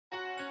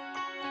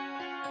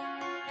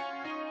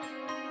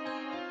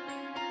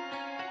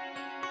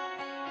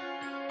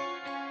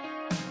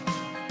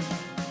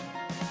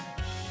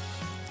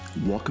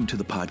Welcome to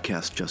the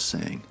podcast, Just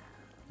Saying.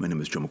 My name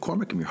is Joe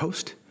McCormick. I'm your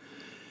host.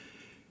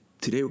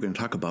 Today we're going to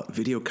talk about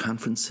video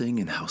conferencing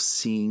and how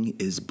seeing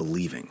is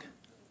believing.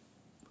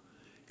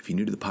 If you're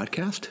new to the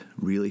podcast,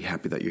 really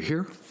happy that you're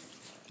here.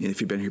 And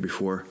if you've been here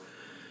before,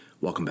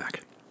 welcome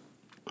back.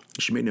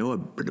 As you may know,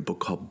 I've written a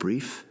book called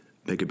Brief,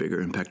 Make a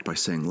Bigger Impact by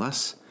Saying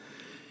Less.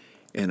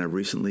 And I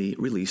recently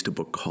released a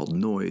book called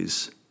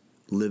Noise,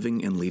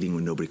 Living and Leading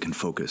When Nobody Can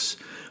Focus.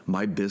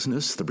 My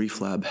business, the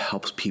Brief Lab,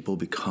 helps people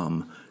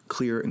become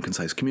clear and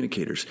concise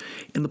communicators.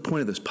 And the point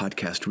of this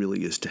podcast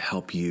really is to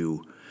help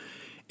you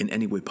in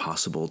any way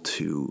possible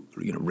to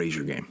raise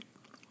your game.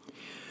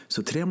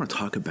 So today I'm going to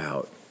talk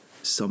about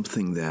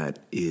something that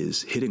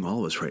is hitting all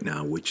of us right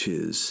now, which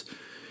is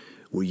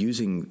we're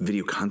using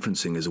video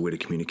conferencing as a way to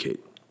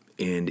communicate.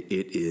 And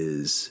it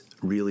is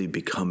really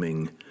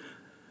becoming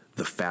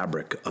the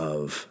fabric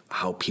of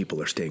how people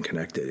are staying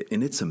connected.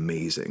 And it's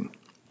amazing.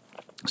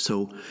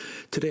 So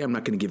today I'm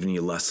not going to give any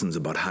lessons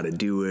about how to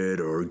do it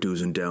or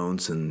do's and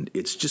don'ts, and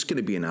it's just going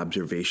to be an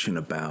observation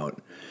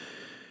about,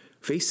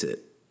 face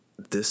it,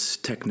 this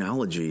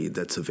technology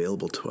that's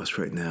available to us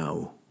right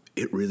now,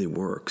 it really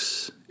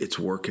works. It's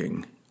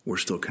working. We're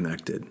still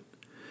connected.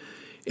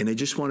 And I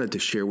just wanted to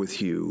share with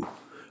you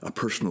a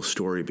personal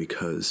story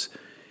because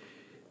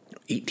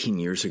 18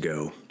 years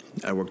ago,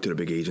 I worked at a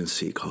big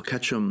agency called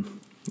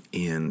Ketchum,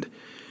 and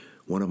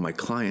one of my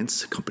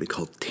clients, a company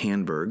called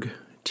Tandberg,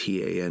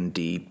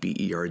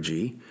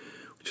 Tandberg,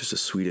 which is a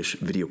Swedish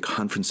video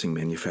conferencing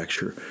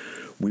manufacturer,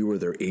 we were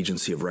their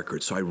agency of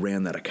record. So I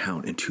ran that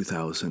account in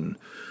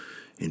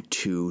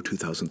 2002,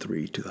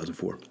 2003,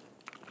 2004.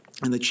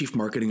 And the chief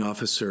marketing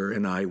officer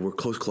and I were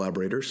close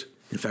collaborators.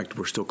 In fact,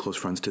 we're still close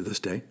friends to this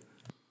day.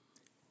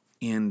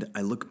 And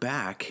I look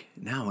back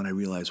now and I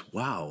realize,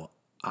 wow,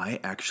 I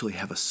actually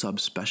have a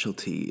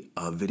subspecialty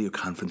of video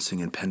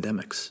conferencing and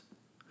pandemics.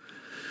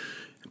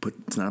 But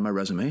it's not on my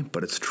resume,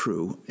 but it's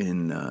true.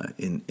 In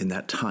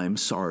that time,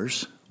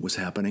 SARS was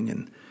happening,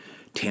 and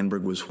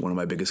Tandberg was one of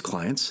my biggest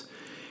clients.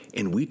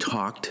 And we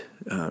talked,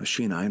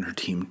 she and I and her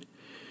team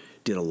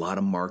did a lot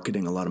of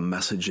marketing, a lot of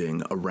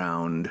messaging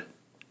around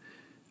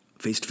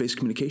face-to-face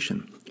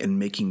communication and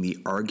making the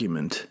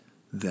argument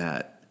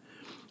that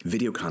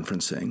video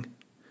conferencing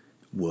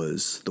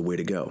was the way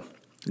to go.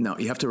 Now,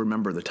 you have to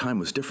remember the time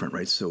was different,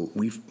 right? So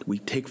we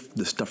take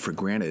this stuff for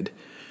granted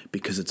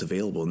because it's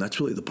available, and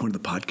that's really the point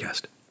of the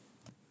podcast.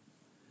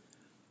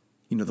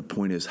 The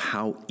point is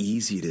how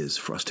easy it is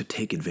for us to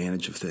take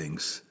advantage of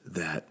things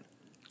that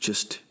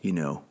just,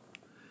 15,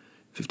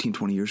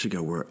 20 years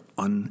ago were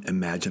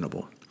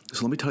unimaginable.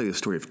 So let me tell you the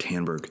story of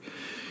Tandberg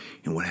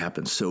and what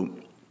happened. So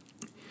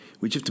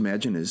what you have to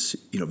imagine is,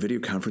 video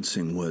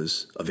conferencing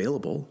was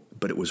available,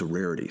 but it was a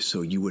rarity.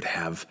 So you would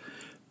have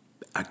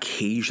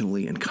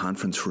occasionally in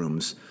conference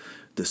rooms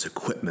this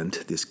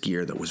equipment, this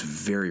gear that was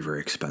very,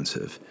 very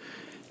expensive.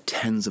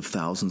 Tens of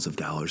thousands of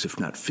dollars, if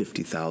not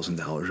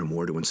 $50,000 or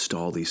more to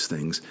install these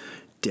things,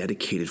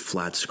 dedicated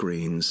flat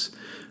screens,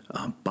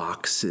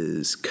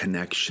 boxes,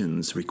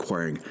 connections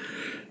requiring,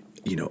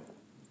 a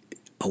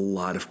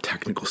lot of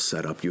technical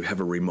setup. You have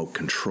a remote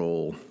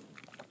control.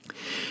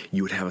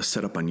 You would have a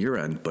setup on your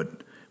end,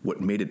 but what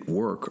made it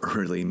work,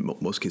 or really in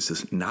most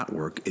cases not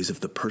work, is if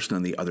the person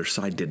on the other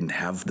side didn't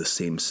have the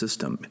same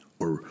system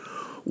or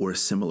a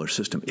similar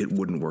system, it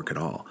wouldn't work at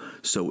all.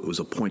 So it was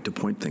a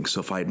point-to-point thing.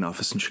 So if I had an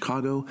office in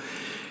Chicago,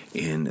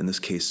 and in this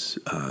case,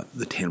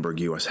 the Tandberg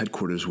U.S.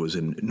 headquarters was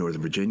in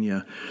Northern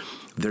Virginia,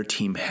 their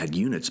team had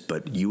units,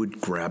 but you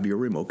would grab your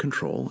remote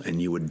control and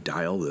you would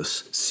dial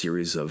this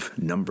series of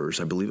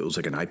numbers. I believe it was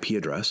like an IP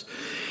address,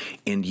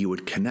 and you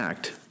would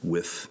connect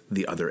with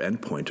the other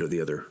endpoint or the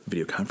other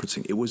video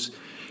conferencing. It was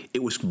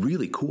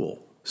really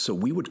cool. So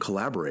we would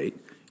collaborate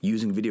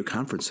using video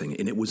conferencing,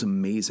 and it was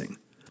amazing.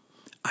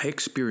 I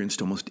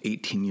experienced almost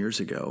 18 years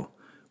ago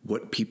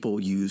what people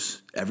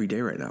use every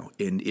day right now,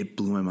 and it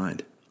blew my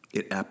mind.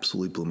 It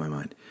absolutely blew my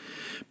mind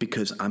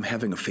because I'm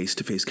having a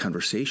face-to-face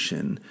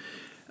conversation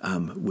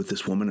with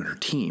this woman and her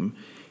team,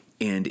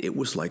 and it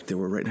was like they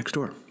were right next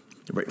door,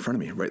 right in front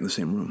of me, right in the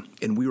same room.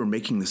 And we were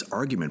making this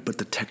argument, but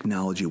the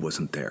technology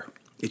wasn't there.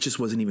 It just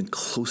wasn't even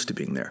close to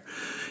being there.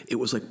 It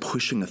was like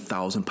pushing a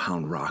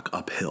 1,000-pound rock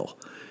uphill.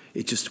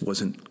 It just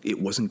wasn't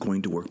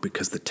going to work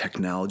because the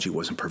technology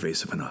wasn't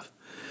pervasive enough.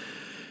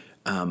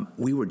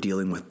 We were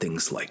dealing with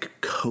things like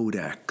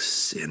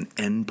codecs and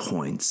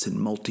endpoints and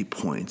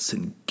multipoints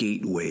and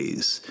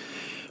gateways.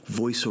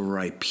 Voice over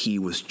IP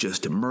was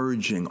just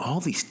emerging, all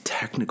these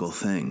technical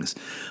things.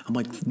 I'm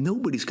like,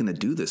 nobody's going to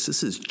do this.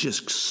 This is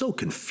just so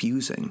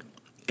confusing,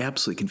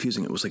 absolutely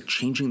confusing. It was like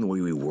changing the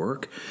way we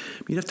work.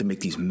 You'd have to make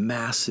these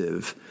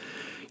massive,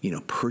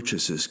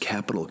 purchases,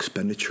 capital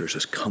expenditures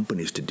as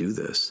companies to do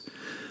this.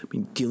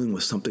 Dealing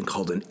with something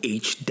called an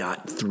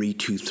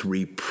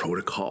H.323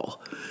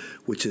 protocol,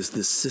 which is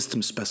this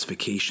system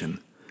specification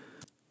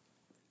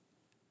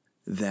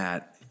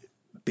that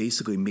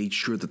basically made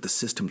sure that the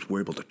systems were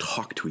able to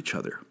talk to each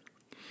other.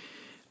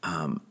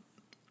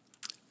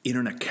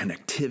 internet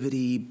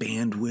connectivity,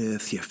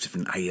 bandwidth, you have to have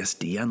an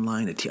ISDN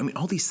line,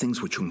 all these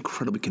things which are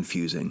incredibly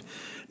confusing,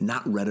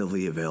 not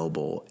readily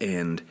available.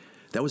 And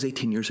that was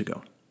 18 years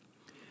ago.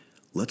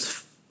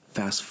 Let's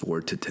fast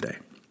forward to today.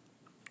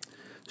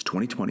 It's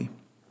 2020.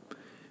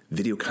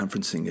 Video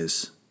conferencing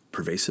is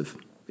pervasive.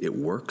 It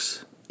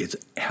works. It's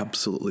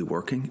absolutely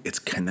working. It's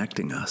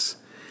connecting us.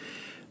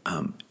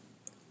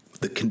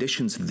 The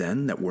conditions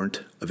then that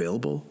weren't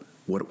available,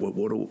 what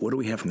do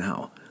we have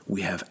now?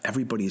 We have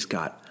everybody's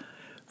got,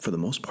 for the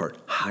most part,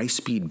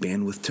 high-speed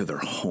bandwidth to their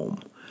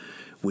home,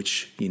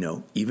 which,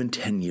 even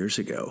 10 years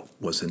ago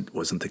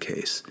wasn't the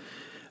case.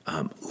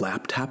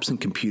 Laptops and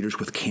computers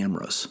with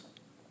cameras.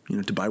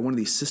 To buy one of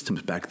these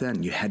systems back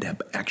then, you had to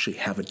actually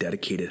have a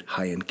dedicated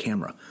high-end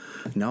camera.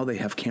 Now they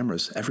have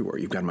cameras everywhere.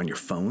 You've got them on your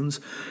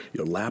phones,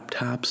 your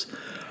laptops,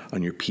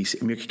 on your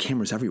PC.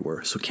 Cameras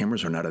everywhere. So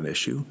cameras are not an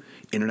issue.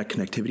 Internet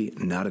connectivity,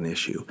 not an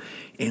issue.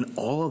 And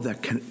all of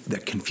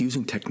that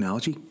confusing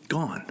technology,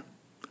 gone.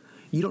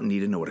 You don't need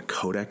to know what a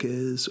codec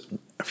is,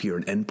 if you're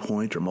an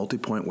endpoint or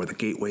multipoint, where the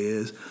gateway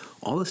is.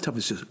 All this stuff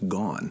is just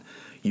gone.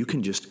 You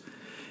can just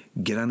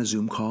get on a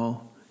Zoom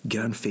call,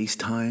 get on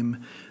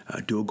FaceTime,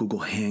 do a Google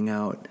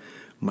Hangout,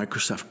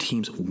 Microsoft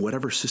Teams,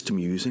 whatever system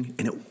you're using,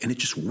 and it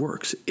just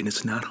works. And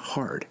it's not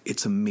hard.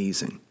 It's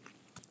amazing.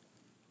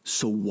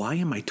 So why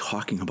am I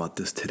talking about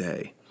this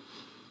today?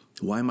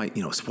 Why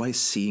is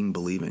seeing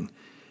believing?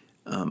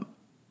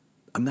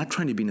 I'm not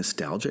trying to be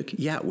nostalgic.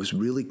 Yeah, it was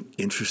really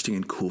interesting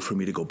and cool for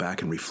me to go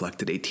back and reflect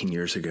that 18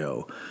 years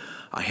ago,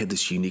 I had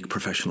this unique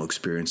professional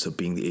experience of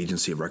being the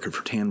agency of record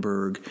for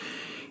Tandberg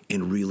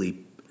and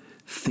really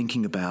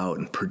thinking about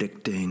and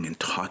predicting and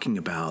talking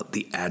about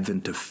the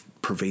advent of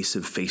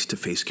pervasive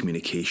face-to-face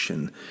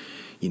communication,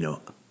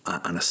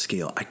 on a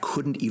scale I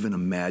couldn't even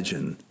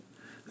imagine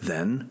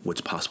then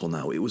what's possible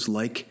now. It was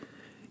like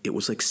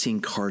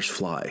seeing cars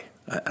fly.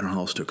 I don't know how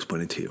else to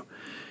explain it to you.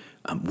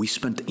 We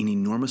spent an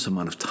enormous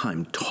amount of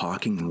time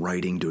talking and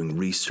writing, doing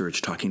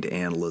research, talking to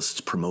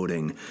analysts,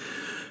 promoting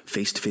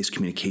face-to-face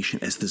communication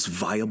as this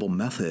viable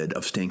method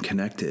of staying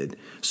connected,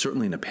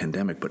 certainly in a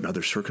pandemic, but in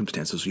other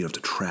circumstances, you have to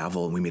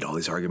travel, and we made all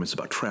these arguments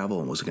about travel,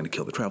 and was it going to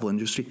kill the travel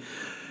industry?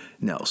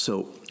 No.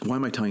 So why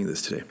am I telling you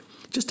this today?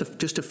 Just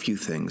a few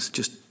things,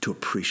 just to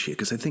appreciate,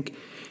 because I think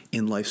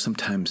in life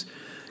sometimes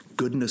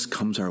goodness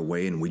comes our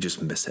way and we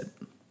just miss it.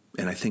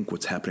 And I think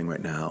what's happening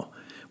right now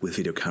with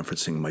video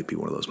conferencing might be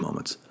one of those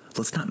moments.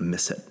 Let's not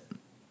miss it,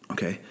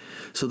 okay?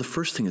 So the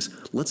first thing is,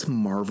 let's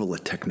marvel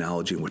at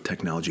technology and what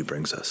technology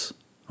brings us,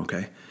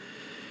 okay?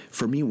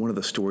 For me, one of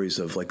the stories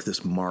of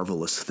this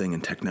marvelous thing in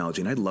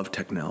technology, and I love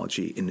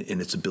technology in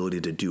its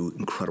ability to do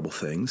incredible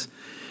things,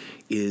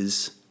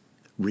 is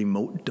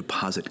remote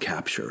deposit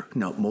capture.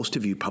 Now, most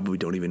of you probably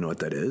don't even know what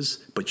that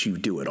is, but you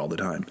do it all the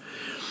time.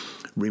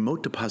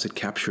 Remote deposit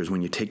capture is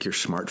when you take your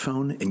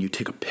smartphone and you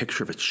take a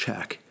picture of a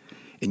check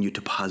and you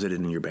deposit it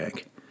in your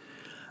bank.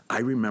 I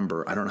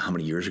remember, I don't know how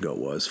many years ago it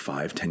was,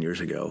 5-10 years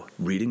ago,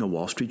 reading a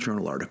Wall Street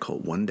Journal article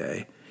one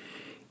day,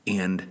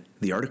 and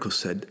the article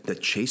said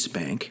that Chase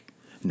Bank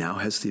now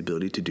has the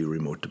ability to do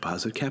remote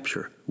deposit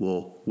capture.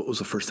 Well, what was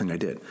the first thing I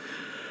did?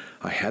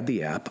 I had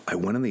the app, I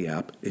went on the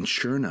app, and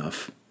sure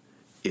enough,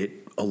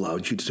 it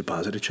allowed you to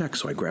deposit a check.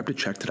 So I grabbed a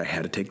check that I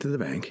had to take to the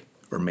bank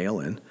or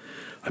mail in.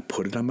 I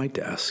put it on my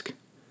desk.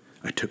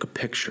 I took a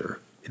picture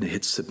and it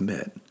hit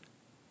submit.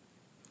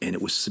 And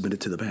it was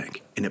submitted to the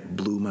bank. And it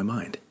blew my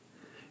mind.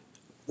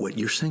 What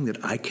you're saying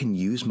that I can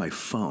use my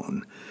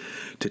phone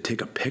to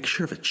take a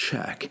picture of a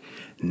check,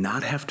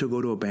 not have to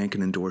go to a bank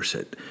and endorse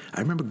it.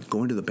 I remember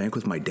going to the bank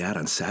with my dad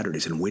on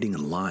Saturdays and waiting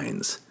in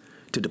lines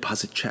to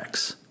deposit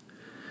checks.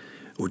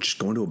 Or just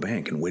going to a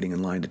bank and waiting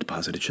in line to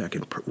deposit a check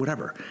and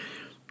whatever.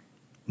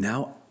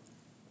 Now,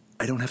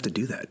 I don't have to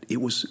do that.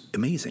 It was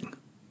amazing.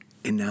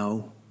 And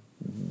now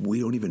we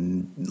don't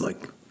even,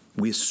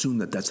 we assume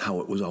that that's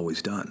how it was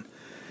always done.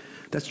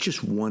 That's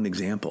just one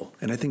example.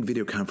 And I think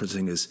video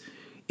conferencing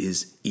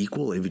is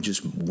equal, even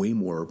just way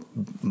more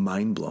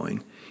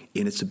mind-blowing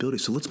in its ability.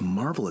 So let's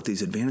marvel at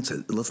these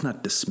advances. Let's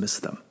not dismiss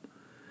them.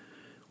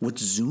 What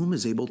Zoom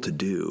is able to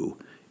do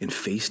in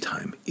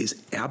FaceTime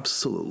is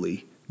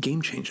absolutely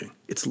game-changing.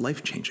 It's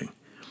life-changing.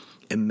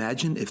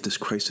 Imagine if this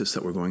crisis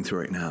that we're going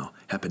through right now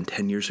happened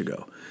 10 years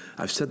ago.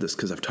 I've said this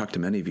because I've talked to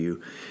many of you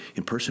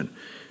in person.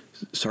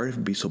 Sorry to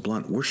be so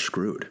blunt. We're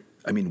screwed.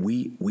 I mean,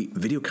 we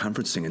video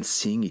conferencing and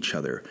seeing each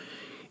other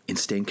and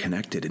staying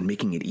connected and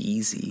making it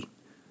easy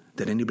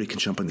that anybody can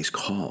jump on these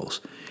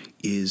calls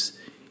is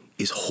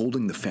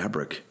holding the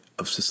fabric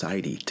of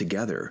society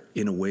together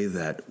in a way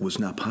that was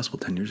not possible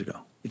 10 years ago.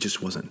 It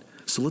just wasn't.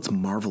 So let's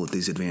marvel at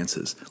these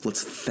advances.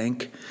 Let's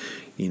thank,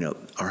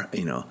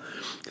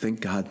 thank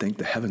God, thank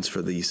the heavens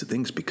for these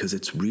things, because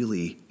it's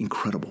really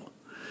incredible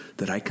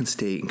that I can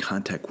stay in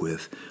contact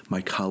with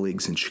my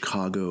colleagues in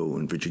Chicago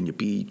and Virginia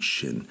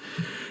Beach and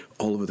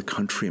all over the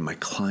country and my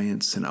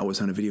clients. And I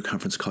was on a video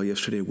conference call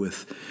yesterday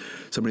with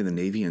somebody in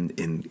the Navy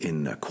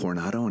in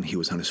Coronado, and he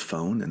was on his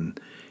phone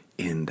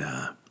and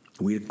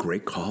We had a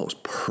great call. It was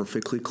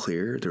perfectly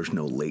clear. There was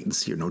no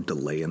latency or no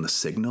delay in the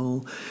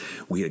signal.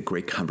 We had a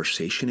great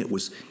conversation.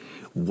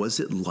 Was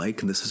it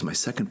like, and this is my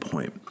second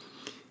point,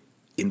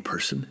 in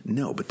person?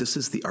 No, but this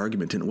is the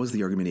argument, and it was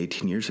the argument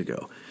 18 years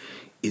ago.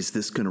 Is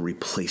this going to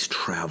replace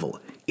travel?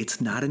 It's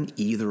not an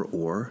either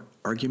or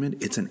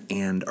argument. It's an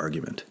and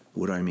argument.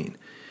 What do I mean?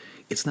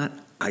 It's not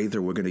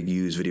either we're going to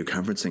use video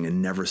conferencing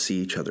and never see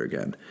each other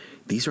again.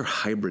 These are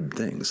hybrid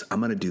things. I'm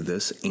going to do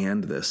this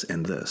and this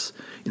and this.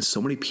 And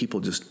so many people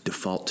just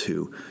default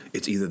to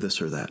it's either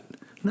this or that.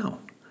 No,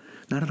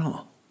 not at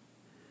all.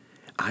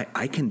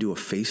 I can do a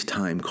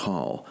FaceTime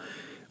call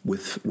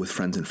with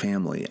friends and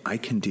family. I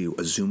can do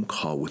a Zoom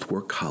call with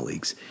work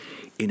colleagues,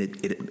 and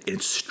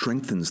it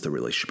strengthens the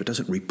relationship. It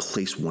doesn't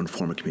replace one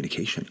form of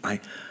communication. I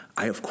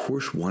of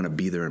course want to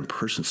be there in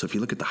person. So if you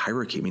look at the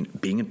hierarchy, I mean,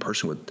 being in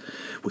person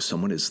with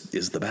someone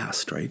is the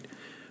best, right?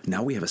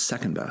 Now we have a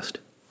second best,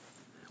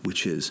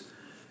 which is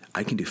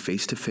I can do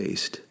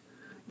face-to-face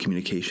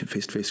communication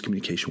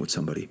with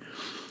somebody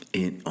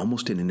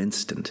almost in an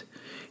instant,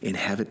 and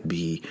have it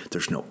be,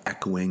 there's no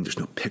echoing, there's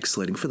no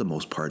pixelating for the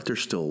most part.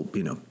 There's still,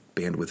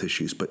 bandwidth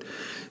issues, but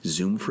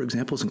Zoom, for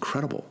example, is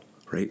incredible,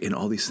 right? And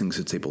all these things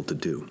it's able to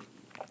do.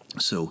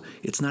 So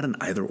it's not an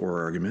either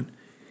or argument.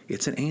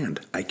 It's an and.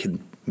 I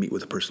can meet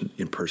with a person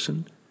in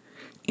person,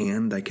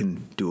 and I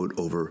can do it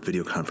over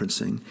video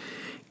conferencing,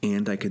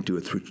 and I can do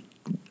it through,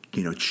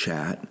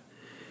 chat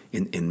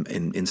in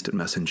instant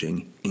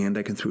messaging, and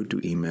I can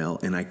do email,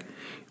 and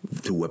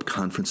through web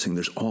conferencing.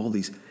 There's all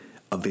these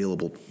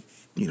available,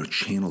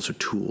 channels or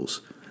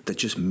tools that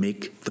just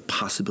make the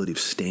possibility of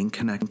staying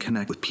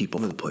connect with people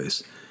all over the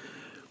place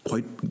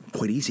quite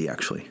easy,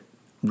 actually,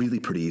 really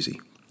pretty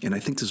easy. And I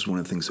think this is one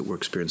of the things that we're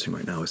experiencing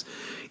right now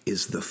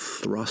is the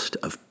thrust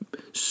of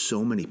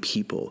so many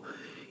people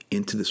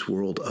into this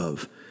world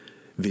of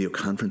video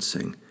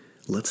conferencing.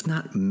 Let's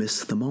not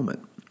miss the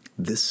moment.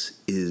 This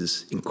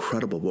is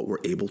incredible what we're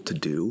able to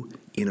do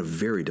in a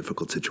very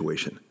difficult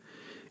situation.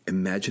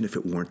 Imagine if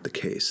it weren't the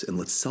case, and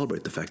let's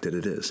celebrate the fact that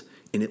it is.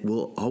 And it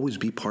will always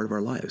be part of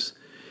our lives,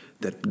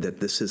 that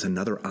this is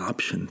another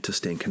option to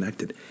staying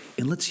connected.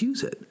 And let's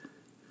use it.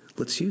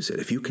 Let's use it.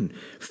 If you can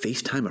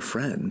FaceTime a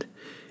friend,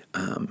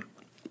 and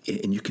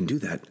you can do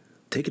that,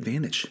 take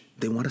advantage.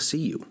 They want to see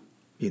you.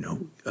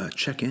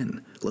 Check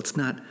in. Let's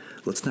not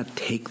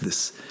take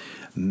this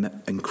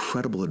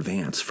incredible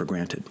advance for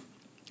granted.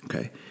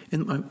 Okay.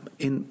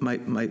 And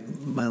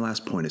my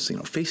last point is,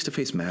 face to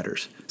face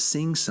matters.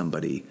 Seeing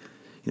somebody,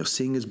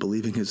 seeing is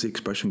believing, as the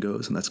expression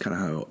goes, and that's kind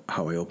of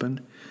how I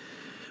opened.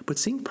 But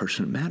seeing a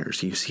person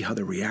matters. You see how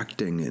they're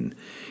reacting, and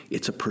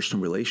it's a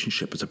personal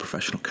relationship. It's a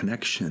professional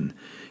connection.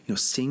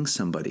 Seeing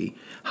somebody,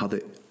 how they,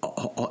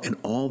 in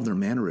all of their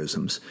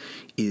mannerisms,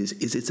 is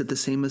it the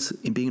same as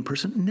in being in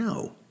person?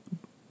 No,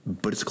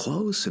 but it's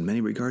close. In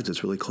many regards,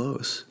 it's really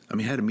close. I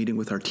mean, I had a meeting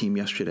with our team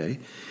yesterday,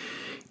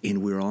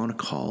 and we were on a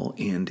call,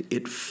 and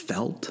it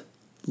felt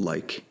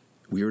like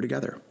we were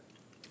together.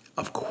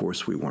 Of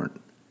course, we weren't,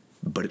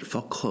 but it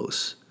felt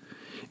close.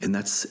 And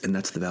that's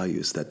the value,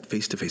 is that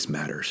face-to-face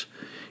matters.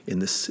 In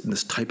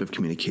this type of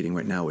communicating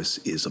right now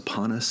is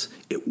upon us.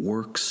 It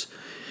works.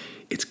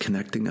 It's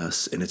connecting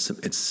us, and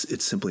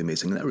it's simply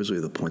amazing. And that was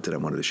really the point that I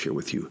wanted to share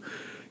with you,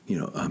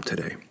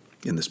 today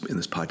in this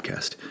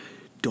podcast.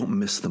 Don't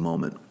miss the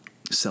moment.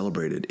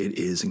 Celebrate it. It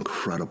is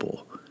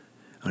incredible.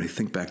 And I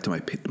think back to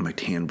my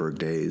Tandberg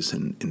days,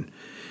 and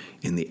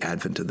in the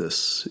advent of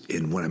this,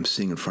 in what I'm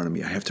seeing in front of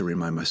me, I have to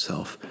remind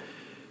myself,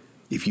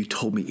 if you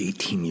told me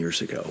 18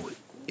 years ago,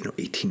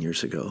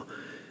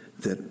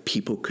 that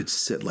people could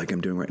sit like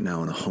I'm doing right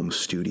now in a home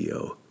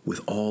studio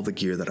with all the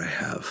gear that I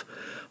have,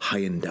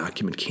 high-end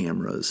document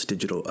cameras,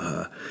 digital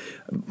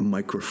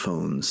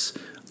microphones,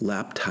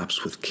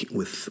 laptops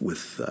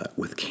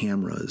with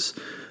cameras,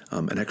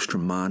 an extra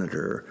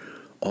monitor,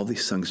 all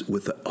these things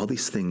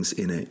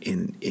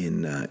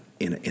in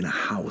a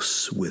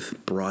house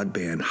with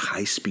broadband,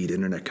 high-speed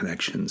internet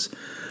connections,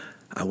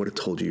 I would have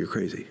told you you're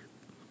crazy.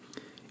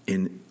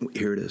 And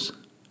here it is.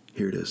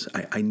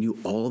 I knew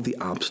all the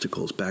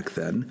obstacles back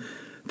then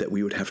that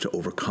we would have to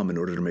overcome in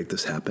order to make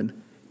this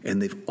happen,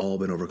 and they've all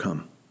been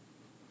overcome.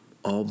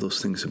 All of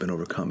those things have been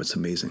overcome. It's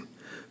amazing.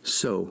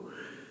 So,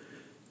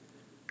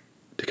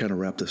 to kind of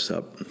wrap this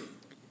up,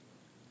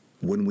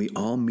 when we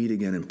all meet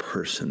again in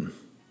person,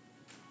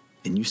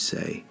 and you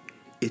say,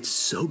 "It's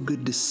so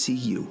good to see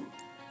you,"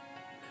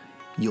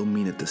 you'll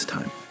mean it this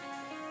time.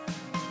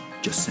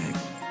 Just saying.